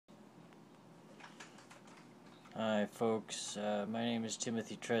Hi folks, my name is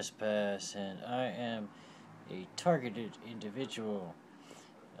Timothytrespas and I am a targeted individual.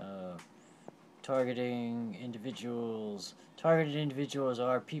 Targeted individuals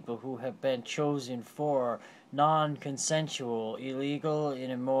are people who have been chosen for non-consensual, illegal,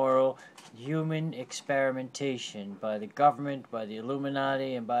 and immoral human experimentation by the government, by the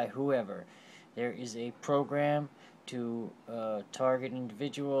Illuminati, and by whoever. There is a program to target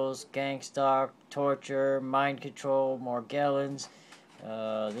individuals, gang stalk, torture, mind control, Morgellons.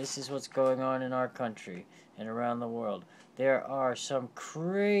 This is what's going on in our country and around the world. There are some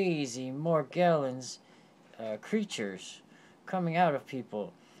crazy Morgellons creatures coming out of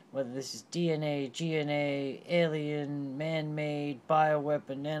people. Whether this is DNA, GNA, alien, man-made,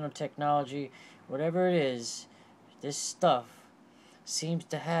 bioweapon, nanotechnology, whatever it is, this stuff seems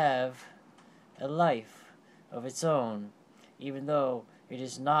to have a life of its own, even though it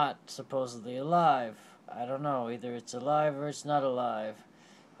is not supposedly alive. I don't know, either it's alive or it's not alive.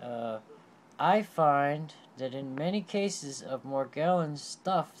 I find that in many cases of Morgellons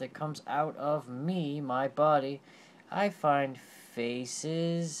stuff that comes out of me, my body, I find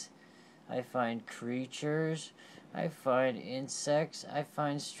faces, I find creatures, I find insects, I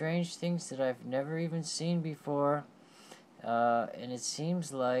find strange things that I've never even seen before, and it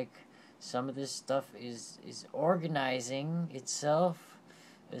seems like some of this stuff is organizing itself,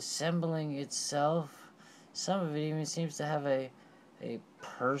 assembling itself. Some of it even seems to have a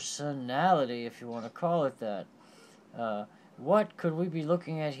personality, if you want to call it that. What could we be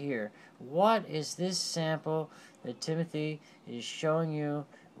looking at here? What is this sample that Timothy is showing you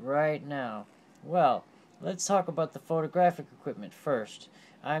right now? Well, let's talk about the photographic equipment first.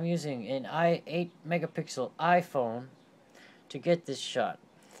 I'm using an 8 megapixel iPhone to get this shot.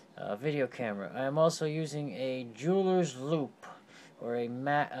 Video camera. I am also using a jeweler's loupe or a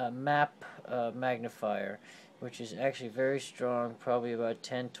map magnifier, which is actually very strong, probably about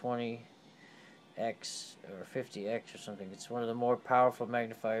 1020x or 50x or something. It's one of the more powerful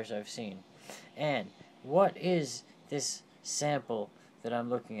magnifiers I've seen. And what is this sample that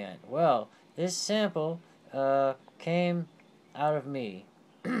I'm looking at? Well, this sample came out of me.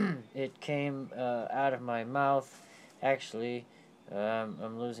 It came out of my mouth. Actually,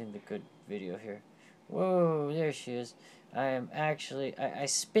 I'm losing the good video here. Whoa, there she is. I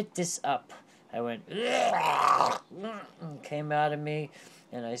spit this up. I went, came out of me,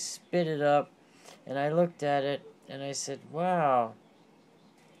 and I spit it up, and I looked at it, and I said, wow,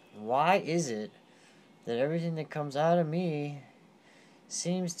 why is it that everything that comes out of me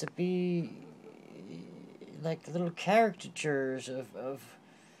seems to be like little caricatures of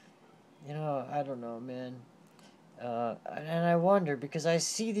I don't know, man. And I wonder, because I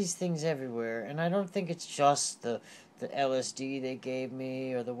see these things everywhere, and I don't think it's just the LSD they gave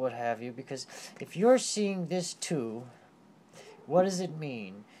me or the what have you, because if you're seeing this too, what does it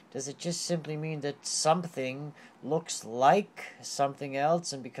mean? Does it just simply mean that something looks like something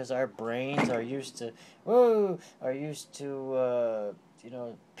else, and because our brains are used to,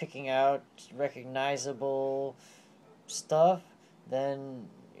 picking out recognizable stuff, then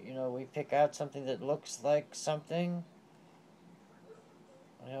we pick out something that looks like something.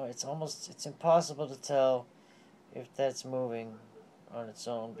 It's impossible to tell if that's moving on its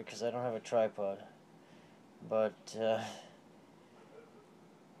own because I don't have a tripod. But,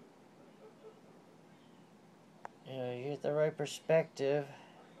 you get the right perspective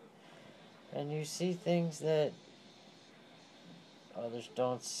and you see things that others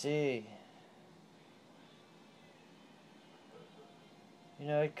don't see.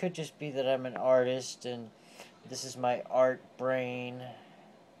 It could just be that I'm an artist and this is my art brain.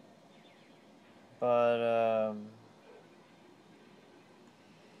 But,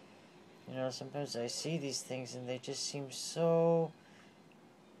 sometimes I see these things and they just seem so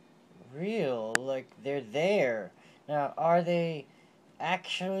real, like they're there. Now, are they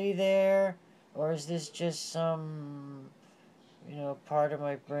actually there? Or is this just some part of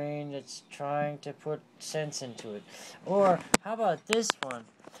my brain that's trying to put sense into it? Or how about this one?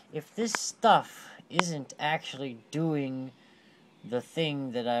 If this stuff isn't actually doing the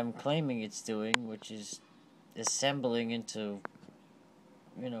thing that I'm claiming it's doing, which is assembling into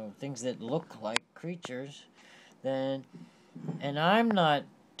things that look like creatures, then, and I'm not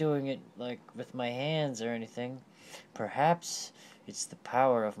doing it like with my hands or anything, perhaps it's the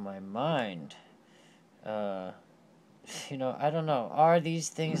power of my mind. I don't know. Are these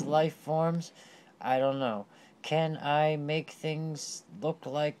things life forms? I don't know. Can I make things look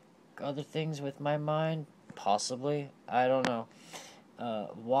like other things with my mind? Possibly. I don't know.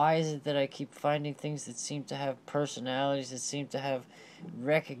 Why is it that I keep finding things that seem to have personalities, that seem to have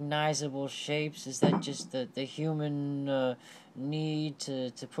recognizable shapes? Is that just the human need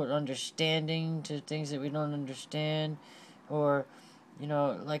to put understanding to things that we don't understand? Or,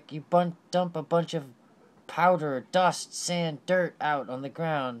 like you dump a bunch of powder, dust, sand, dirt out on the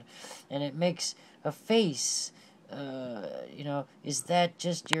ground, and it makes a face. Is that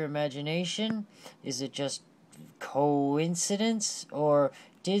just your imagination? Is it just coincidence? Or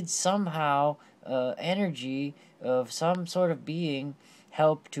did somehow energy of some sort of being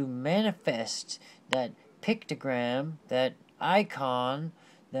help to manifest that pictogram, that icon,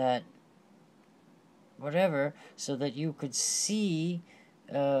 that whatever, so that you could see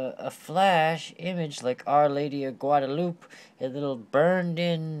a flash image like Our Lady of Guadalupe, a little burned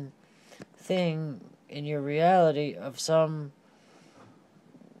in thing in your reality of some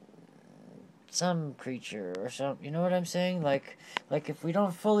creature or something. You know what I'm saying? Like if we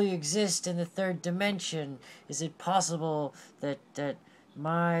don't fully exist in the third dimension, is it possible that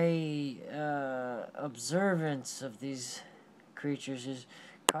my observance of these creatures is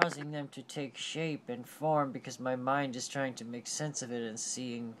causing them to take shape and form because my mind is trying to make sense of it and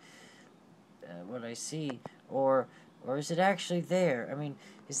seeing what I see? Or is it actually there? I mean,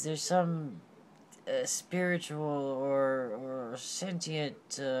 is there some spiritual or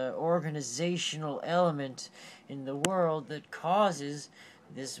sentient organizational element in the world that causes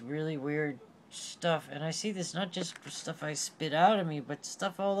this really weird stuff? And I see this not just for stuff I spit out of me, but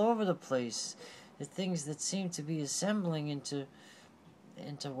stuff all over the place. The things that seem to be assembling into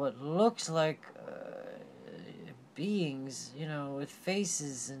what looks like beings, with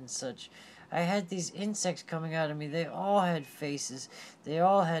faces and such. I had these insects coming out of me. They all had faces. They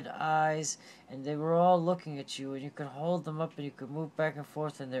all had eyes, and they were all looking at you, and you could hold them up and you could move back and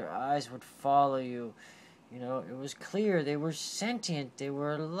forth, and their eyes would follow you. It was clear. They were sentient. They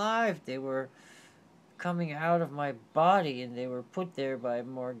were alive. They were coming out of my body, and they were put there by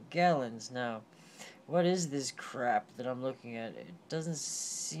Morgellons. Now, what is this crap that I'm looking at? It doesn't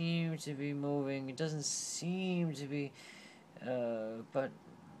seem to be moving. It doesn't seem to be, but,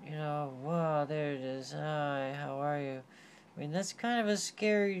 wow, there it is. Hi, how are you? I mean, that's kind of a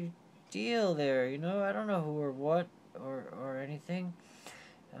scary deal there, I don't know who or what or anything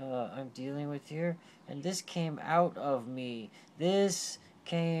I'm dealing with here. And this came out of me. This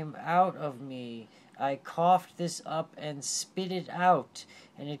came out of me. I coughed this up and spit it out,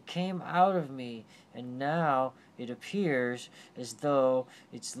 and it came out of me, and now it appears as though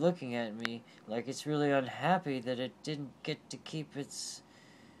it's looking at me like it's really unhappy that it didn't get to keep its...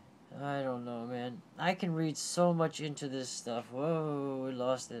 I don't know, man. I can read so much into this stuff. Whoa, we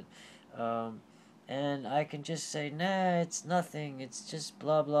lost it. And I can just say, nah, it's nothing. It's just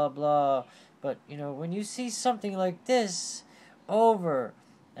blah, blah, blah. But, when you see something like this over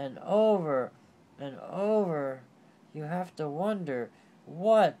and over and over, you have to wonder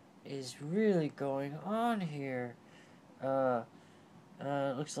what is really going on here.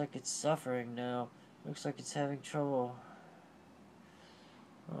 Looks like it's suffering now. Looks like it's having trouble.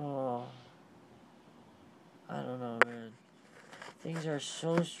 Oh, I don't know, man. Things are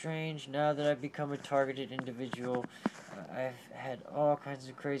so strange now that I've become a targeted individual. I've had all kinds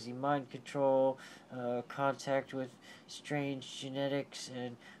of crazy mind control, contact with strange genetics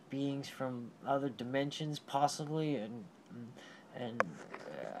and beings from other dimensions, possibly, and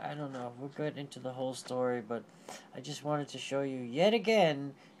I don't know. We'll get into the whole story, but I just wanted to show you yet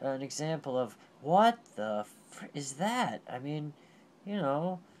again an example of what the is that? I mean,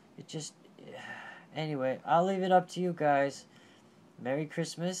 it just... Anyway, I'll leave it up to you guys. Merry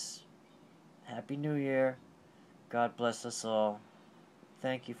Christmas. Happy New Year. God bless us all.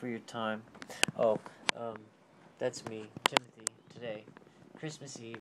 Thank you for your time. Oh, that's me, Timothy, today. Christmas Eve.